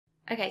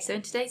Okay, so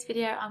in today's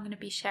video, I'm going to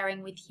be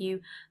sharing with you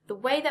the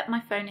way that my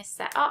phone is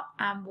set up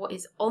and what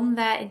is on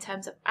there in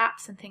terms of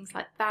apps and things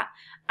like that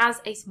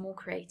as a small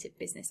creative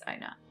business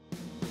owner.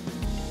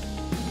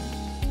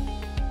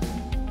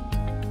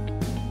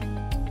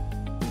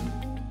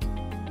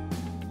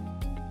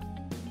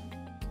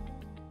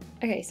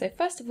 Okay, so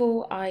first of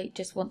all, I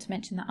just want to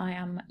mention that I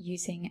am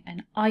using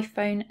an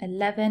iPhone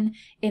 11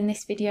 in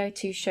this video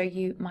to show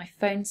you my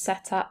phone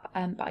setup,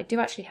 but I do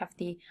actually have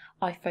the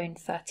iPhone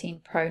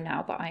 13 Pro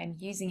now, but I am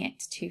using it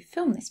to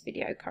film this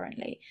video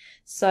currently.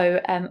 So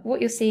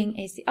what you're seeing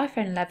is the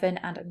iPhone 11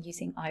 and I'm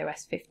using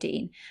iOS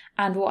 15.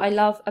 And what I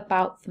love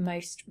about the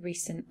most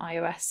recent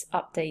iOS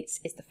updates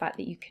is the fact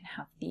that you can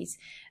have these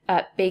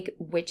big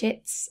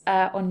widgets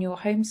on your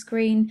home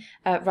screen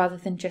rather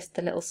than just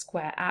the little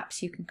square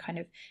apps. You can kind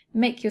of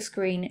make your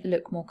screen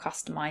look more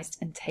customized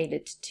and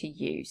tailored to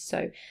you.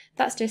 So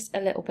that's just a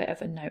little bit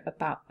of a note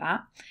about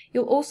that.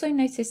 You'll also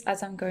notice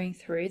as I'm going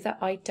through that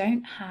I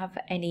don't have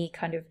any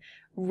kind of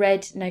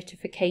red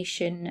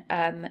notification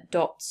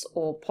dots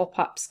or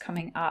pop-ups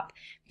coming up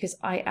because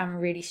I am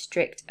really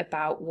strict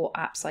about what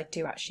apps I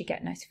do actually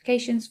get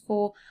notifications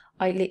for.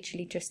 I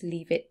literally just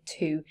leave it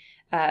to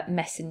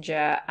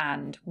Messenger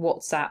and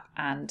WhatsApp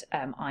and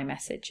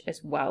iMessage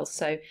as well,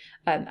 so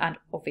and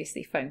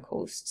obviously phone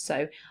calls.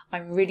 So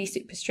I'm really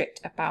super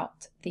strict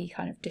about the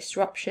kind of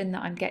disruption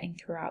that I'm getting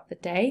throughout the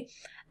day.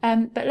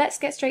 But let's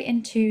get straight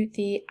into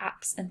the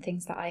apps and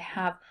things that I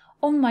have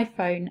on my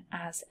phone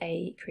as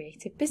a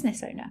creative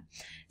business owner.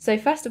 So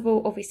first of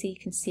all, obviously you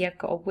can see I've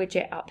got a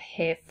widget up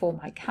here for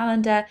my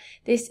calendar.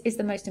 This is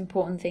the most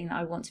important thing that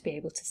I want to be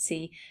able to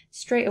see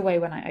straight away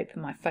when I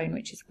open my phone,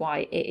 which is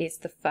why it is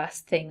the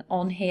first thing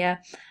on here.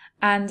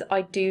 And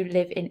I do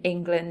live in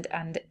England,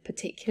 and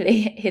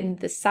particularly in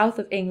the south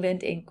of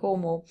England in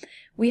Cornwall,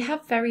 we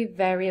have very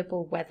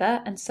variable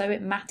weather, and so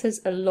it matters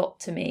a lot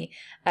to me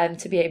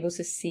to be able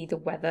to see the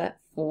weather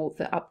for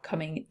the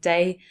upcoming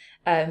day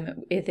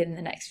within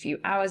the next few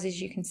hours.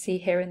 As you can see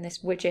here in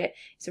this widget,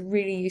 it's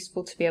really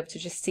useful to be able to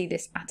just see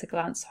this at a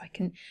glance, so I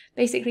can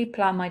basically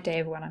plan my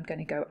day of when I'm going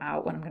to go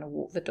out, when I'm going to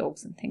walk the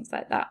dogs and things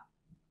like that.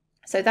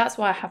 So that's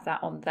why I have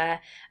that on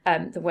there.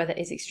 The weather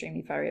is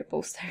extremely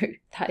variable, so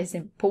that is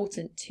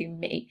important to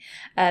me.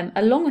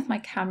 Along with my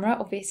camera,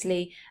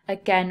 obviously,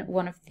 again,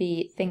 one of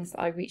the things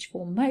that I reach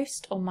for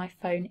most on my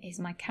phone is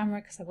my camera,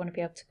 because I want to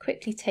be able to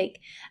quickly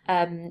take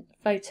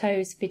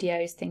photos,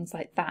 videos, things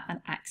like that,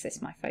 and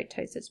access my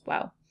photos as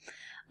well.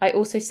 I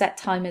also set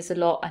timers a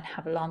lot and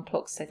have alarm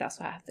clocks, so that's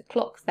why I have the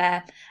clock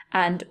there.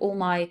 And all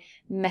my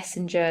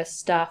Messenger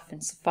stuff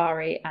and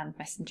Safari and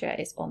Messenger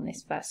is on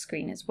this first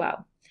screen as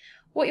well.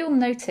 What you'll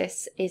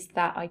notice is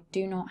that I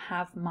do not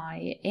have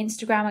my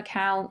Instagram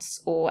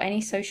accounts or any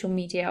social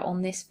media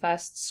on this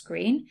first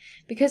screen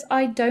because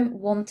I don't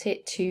want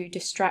it to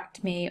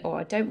distract me, or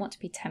I don't want to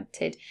be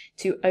tempted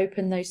to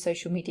open those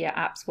social media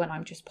apps when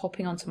I'm just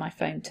popping onto my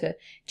phone to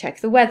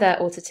check the weather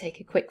or to take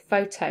a quick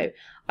photo.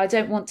 I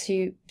don't want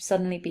to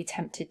suddenly be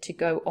tempted to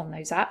go on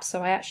those apps,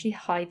 so I actually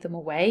hide them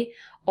away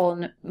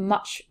on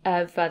much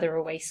further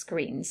away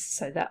screens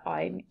so that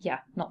I'm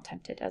not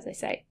tempted, as I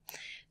say.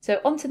 So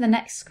onto the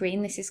next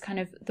screen, this is kind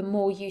of the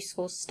more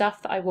useful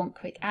stuff that I want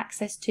quick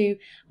access to.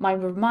 My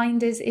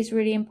reminders is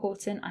really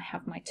important. I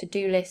have my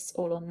to-do lists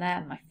all on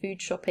there, my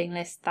food shopping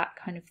list, that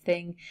kind of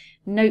thing.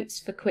 Notes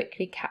for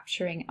quickly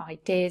capturing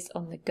ideas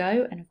on the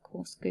go, and of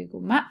course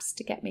Google Maps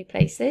to get me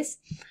places.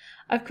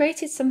 I've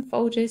created some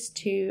folders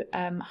to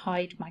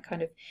hide my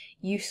kind of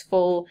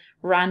useful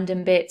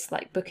random bits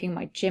like booking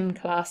my gym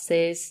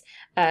classes,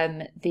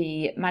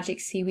 the Magic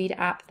Seaweed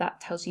app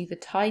that tells you the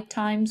tide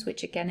times,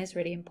 which again is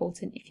really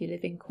important if you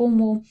live in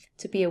Cornwall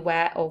to be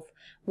aware of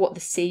what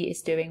the sea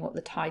is doing, what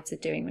the tides are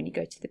doing when you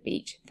go to the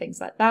beach, things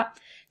like that.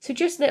 So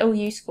just little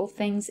useful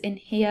things in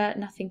here,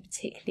 nothing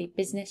particularly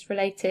business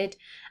related.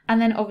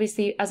 And then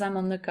obviously as I'm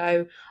on the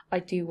go, I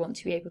do want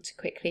to be able to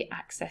quickly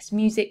access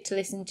music to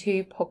listen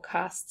to,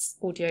 podcasts,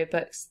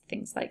 audiobooks,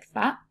 things like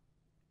that.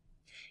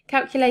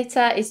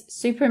 Calculator is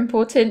super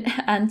important,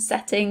 and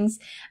settings,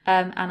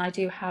 and I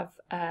do have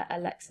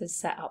Alexa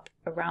set up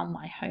around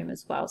my home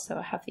as well, so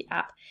I have the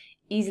app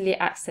easily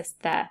accessed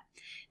there.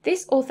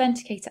 This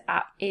Authenticator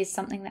app is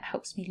something that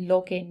helps me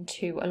log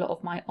into a lot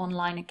of my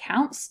online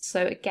accounts,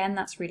 so again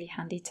that's really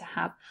handy to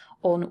have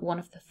on one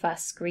of the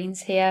first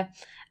screens here.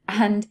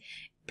 And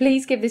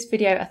please give this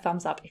video a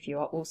thumbs up if you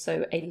are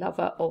also a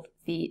lover of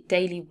the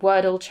daily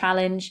Wordle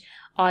challenge.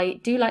 I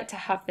do like to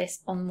have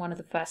this on one of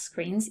the first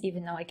screens,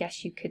 even though I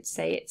guess you could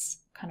say it's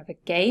kind of a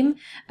game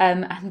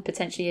and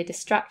potentially a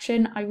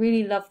distraction. I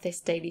really love this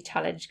daily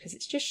challenge because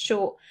it's just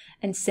short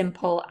and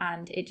simple,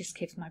 and it just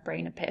gives my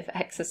brain a bit of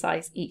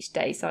exercise each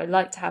day. So I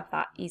like to have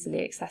that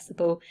easily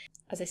accessible.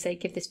 As I say,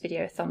 give this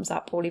video a thumbs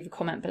up or leave a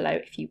comment below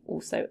if you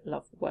also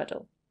love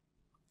Wordle.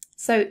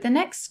 So the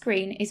next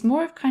screen is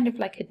more of kind of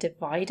like a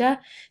divider.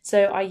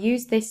 So I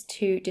use this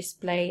to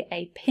display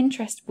a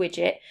Pinterest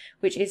widget,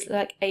 which is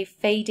like a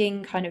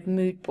fading kind of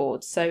mood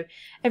board. So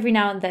every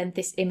now and then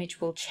this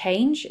image will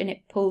change and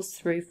it pulls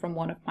through from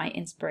one of my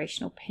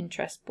inspirational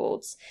Pinterest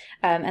boards.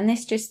 And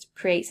this just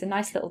creates a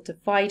nice little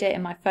divider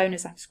in my phone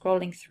as I'm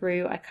scrolling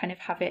through. I kind of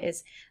have it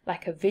as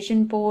like a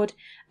vision board.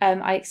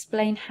 I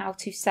explain how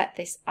to set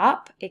this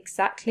up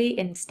exactly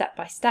in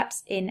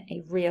step-by-steps in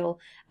a reel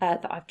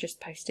that I've just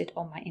posted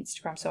on my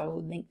Instagram, so I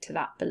will link to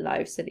that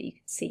below so that you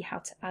can see how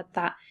to add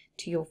that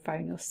to your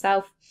phone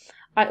yourself.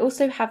 I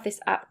also have this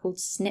app called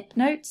Snip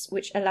Notes,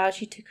 which allows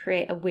you to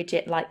create a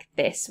widget like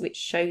this, which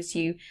shows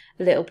you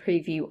a little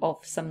preview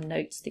of some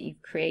notes that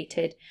you've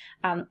created.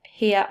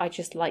 Here I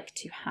just like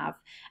to have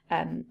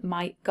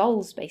my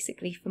goals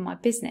basically for my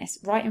business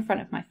right in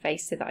front of my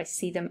face so that I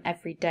see them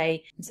every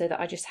day and so that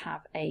I just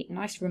have a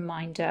nice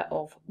reminder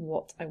of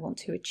what I want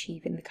to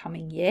achieve in the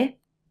coming year.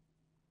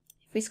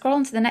 If we scroll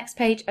on to the next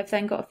page, I've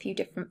then got a few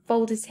different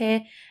folders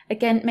here.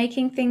 Again,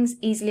 making things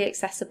easily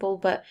accessible,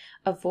 but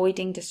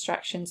avoiding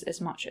distractions as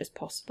much as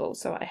possible.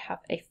 So I have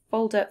a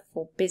folder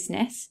for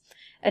business,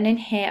 and in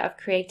here I've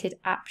created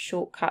app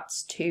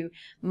shortcuts to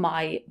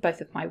both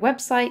of my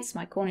websites,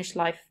 my Cornish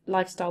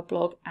lifestyle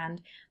blog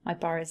and my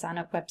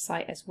Barazana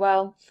website as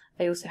well.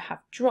 I also have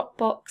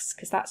Dropbox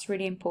because that's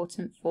really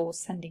important for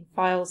sending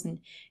files and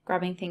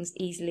grabbing things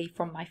easily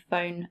from my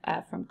phone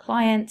from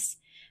clients.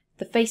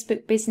 The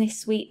Facebook Business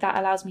Suite, that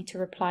allows me to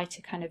reply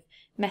to kind of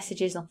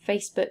messages on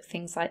Facebook,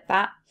 things like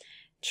that.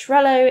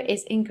 Trello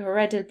is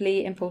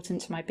incredibly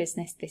important to my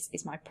business. This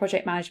is my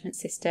project management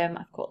system.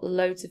 I've got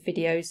loads of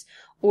videos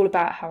all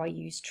about how I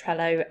use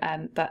Trello,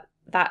 but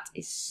that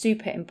is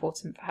super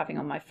important for having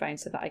on my phone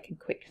so that I can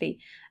quickly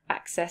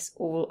access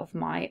all of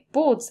my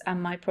boards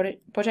and my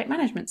project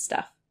management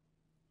stuff.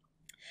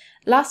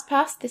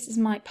 LastPass, this is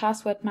my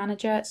password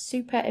manager,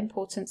 super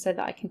important so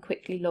that I can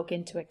quickly log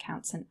into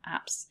accounts and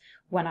apps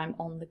when I'm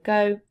on the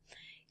go.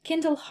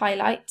 Kindle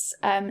Highlights,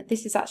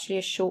 this is actually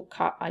a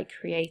shortcut I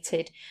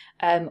created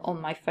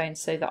on my phone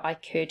so that I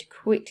could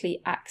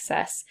quickly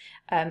access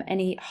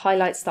any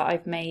highlights that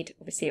I've made.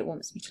 Obviously it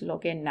wants me to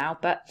log in now,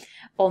 but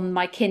on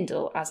my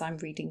Kindle as I'm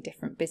reading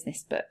different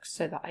business books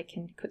so that I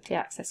can quickly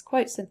access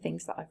quotes and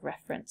things that I've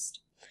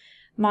referenced.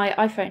 My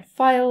iPhone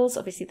files,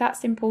 obviously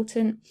that's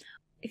important.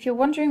 If you're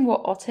wondering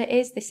what Otter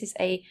is, this is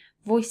a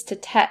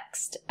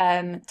voice-to-text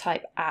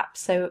type app.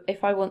 So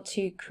if I want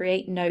to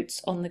create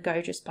notes on the go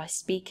just by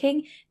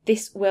speaking,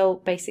 this will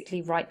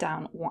basically write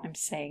down what I'm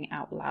saying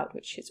out loud,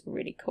 which is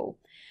really cool.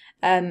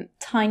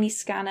 Tiny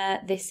Scanner,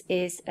 this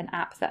is an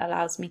app that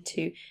allows me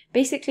to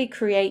basically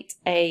create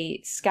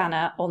a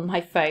scanner on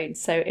my phone.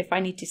 So if I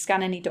need to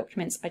scan any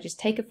documents, I just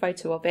take a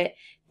photo of it.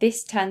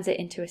 This turns it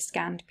into a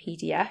scanned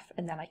PDF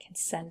and then I can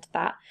send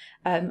that,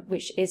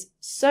 which is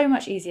so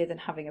much easier than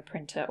having a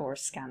printer or a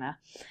scanner.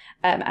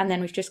 And then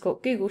we've just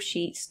got Google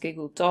Sheets,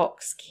 Google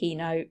Docs,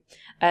 Keynote,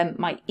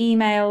 my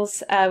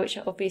emails, which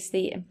are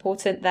obviously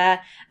important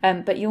there,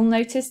 but you'll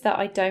notice that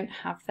I don't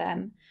have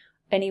them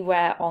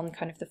anywhere on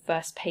kind of the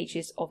first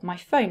pages of my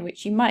phone,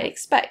 which you might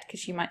expect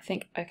because you might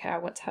think, okay, I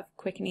want to have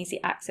quick and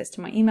easy access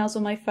to my emails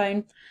on my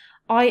phone.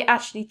 I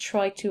actually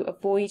try to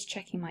avoid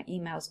checking my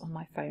emails on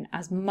my phone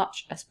as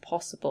much as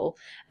possible.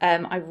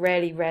 I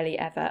rarely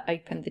ever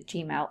open the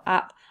Gmail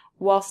app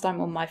whilst I'm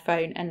on my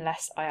phone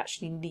unless I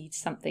actually need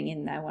something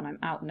in there when I'm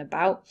out and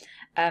about.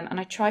 And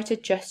I try to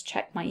just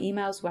check my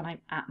emails when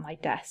I'm at my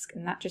desk,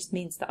 and that just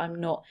means that I'm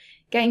not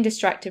getting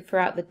distracted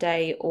throughout the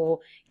day or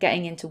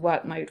getting into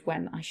work mode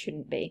when I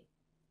shouldn't be.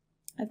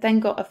 I've then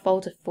got a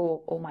folder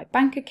for all my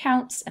bank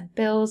accounts and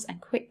bills and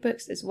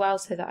QuickBooks as well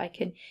so that I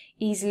can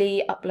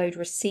easily upload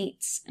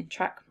receipts and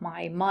track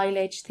my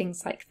mileage,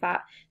 things like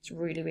that. It's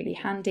really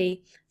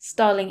handy.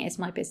 Starling is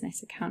my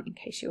business account in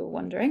case you were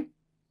wondering.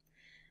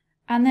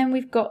 And then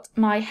we've got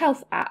my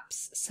health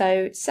apps.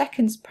 So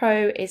Seconds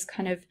Pro is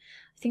kind of,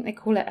 I think they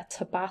call it a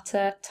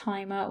Tabata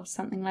timer or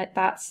something like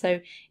that. So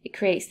it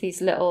creates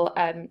these little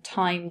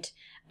timed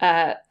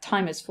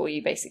timers for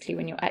you basically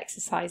when you're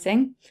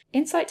exercising.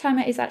 Insight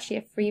Timer is actually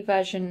a free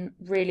version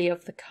really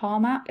of the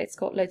Calm app. It's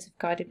got loads of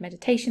guided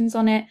meditations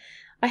on it.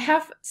 I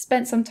have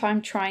spent some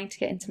time trying to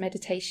get into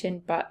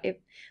meditation, but it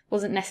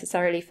wasn't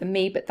necessarily for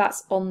me, but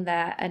that's on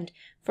there. And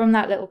from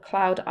that little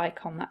cloud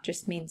icon, that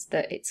just means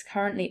that it's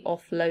currently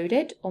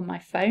offloaded on my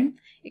phone.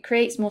 It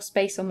creates more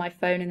space on my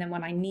phone, and then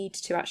when I need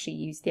to actually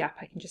use the app,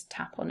 I can just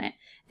tap on it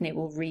and it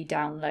will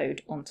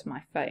re-download onto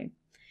my phone.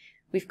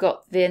 We've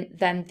got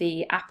then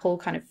the Apple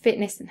kind of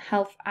fitness and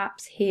health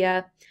apps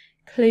here.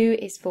 Clue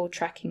is for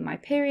tracking my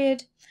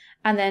period.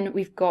 And then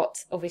we've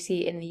got,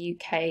 obviously in the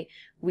UK,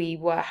 we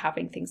were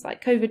having things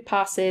like COVID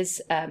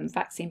passes,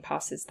 vaccine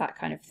passes, that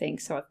kind of thing.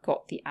 So I've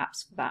got the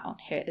apps for that on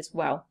here as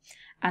well.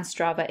 And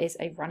Strava is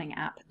a running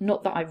app.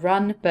 Not that I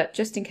run, but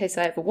just in case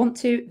I ever want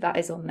to, that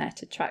is on there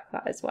to track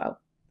that as well.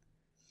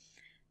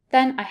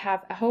 Then I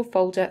have a whole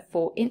folder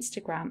for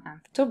Instagram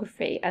and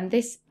photography, and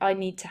this I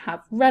need to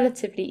have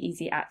relatively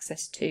easy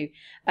access to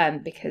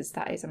because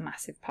that is a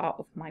massive part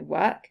of my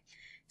work.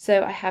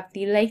 So I have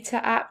the Later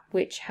app,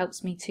 which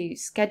helps me to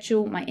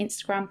schedule my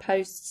Instagram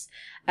posts.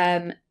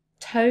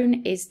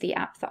 Tone is the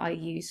app that I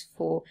use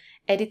for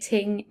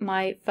editing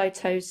my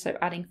photos, so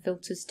adding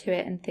filters to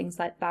it and things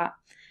like that.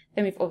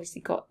 Then we've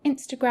obviously got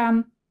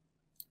Instagram.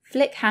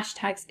 Flick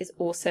Hashtags is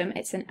awesome.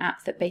 It's an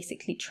app that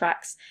basically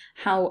tracks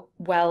how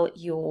well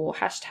your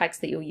hashtags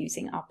that you're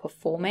using are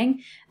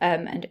performing,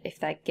 and if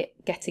they're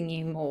getting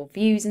you more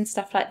views and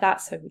stuff like that.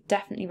 So I would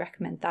definitely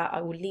recommend that. I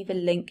will leave a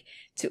link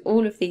to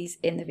all of these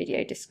in the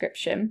video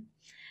description.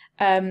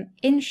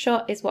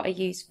 InShot is what I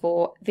use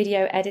for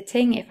video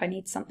editing if I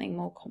need something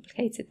more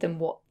complicated than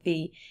what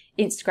the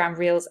Instagram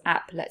Reels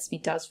app lets me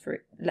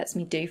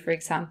do, for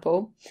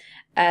example.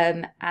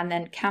 And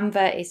then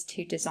Canva is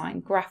to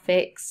design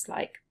graphics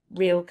like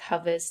reel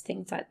covers,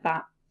 things like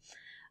that.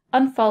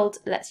 Unfold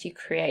lets you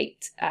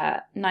create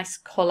nice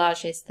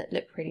collages that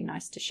look really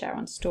nice to share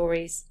on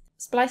stories.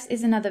 Splice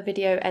is another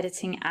video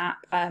editing app.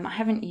 I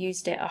haven't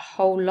used it a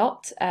whole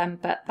lot,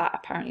 but that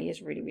apparently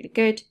is really, really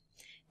good.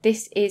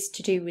 This is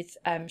to do with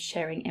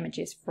sharing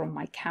images from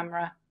my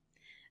camera.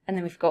 And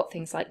then we've got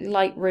things like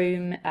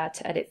Lightroom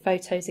to edit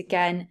photos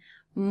again.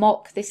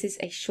 Mock, this is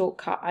a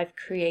shortcut I've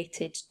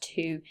created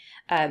to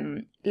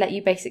let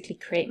you basically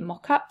create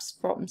mock-ups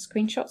from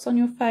screenshots on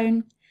your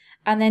phone.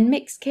 And then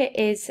Mixkit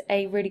is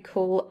a really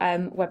cool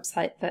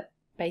website that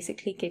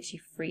basically gives you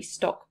free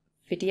stock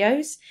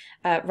videos.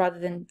 Rather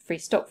than free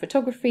stock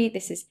photography,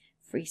 this is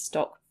free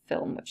stock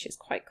film, which is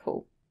quite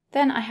cool.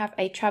 Then I have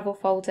a travel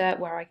folder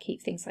where I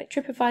keep things like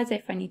TripAdvisor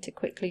if I need to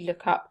quickly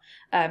look up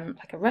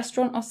like a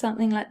restaurant or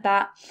something like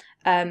that.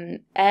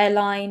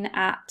 Airline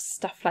apps,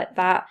 stuff like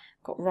that.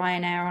 Got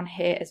Ryanair on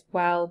here as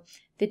well.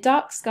 The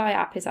Dark Sky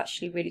app is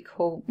actually really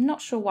cool. I'm not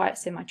sure why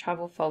it's in my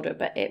travel folder,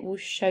 but it will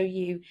show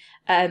you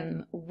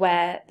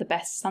where the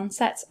best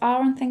sunsets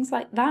are and things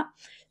like that.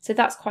 So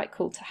that's quite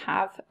cool to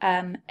have.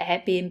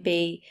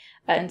 Airbnb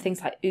and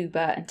things like Uber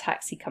and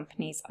taxi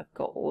companies, I've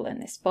got all in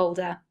this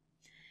folder.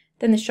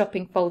 Then the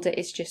shopping folder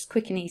is just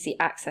quick and easy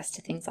access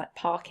to things like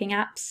parking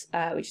apps,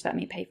 which let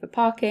me pay for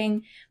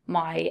parking,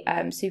 my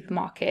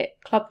supermarket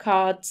club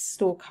cards,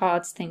 store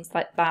cards, things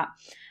like that.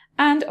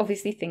 And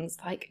obviously things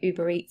like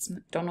Uber Eats,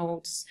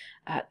 McDonald's,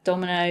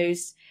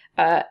 Domino's.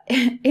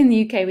 In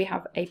the UK we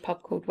have a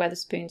pub called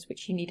Wetherspoons,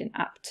 which you need an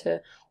app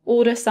to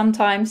order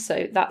sometimes,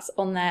 so that's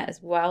on there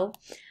as well.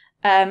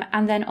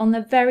 And then on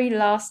the very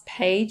last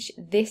page,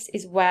 this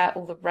is where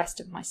all the rest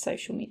of my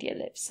social media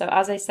lives. So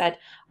as I said,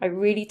 I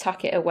really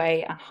tuck it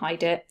away and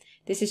hide it.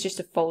 This is just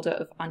a folder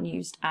of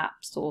unused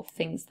apps or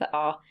things that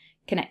are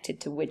connected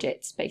to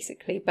widgets,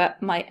 basically.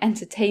 But my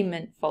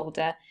entertainment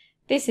folder,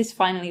 this is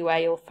finally where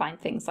you'll find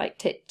things like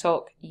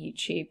TikTok,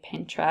 YouTube,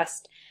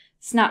 Pinterest,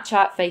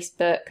 Snapchat,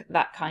 Facebook,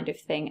 that kind of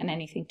thing, and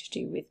anything to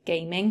do with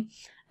gaming.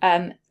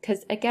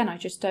 Because again, I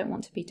just don't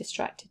want to be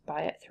distracted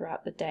by it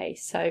throughout the day.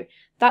 So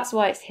that's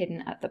why it's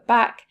hidden at the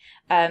back,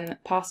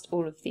 past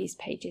all of these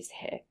pages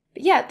here.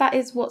 But yeah, that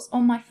is what's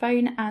on my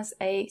phone as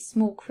a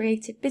small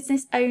creative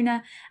business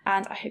owner.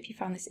 And I hope you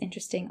found this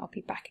interesting. I'll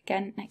be back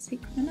again next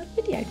week with another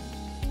video.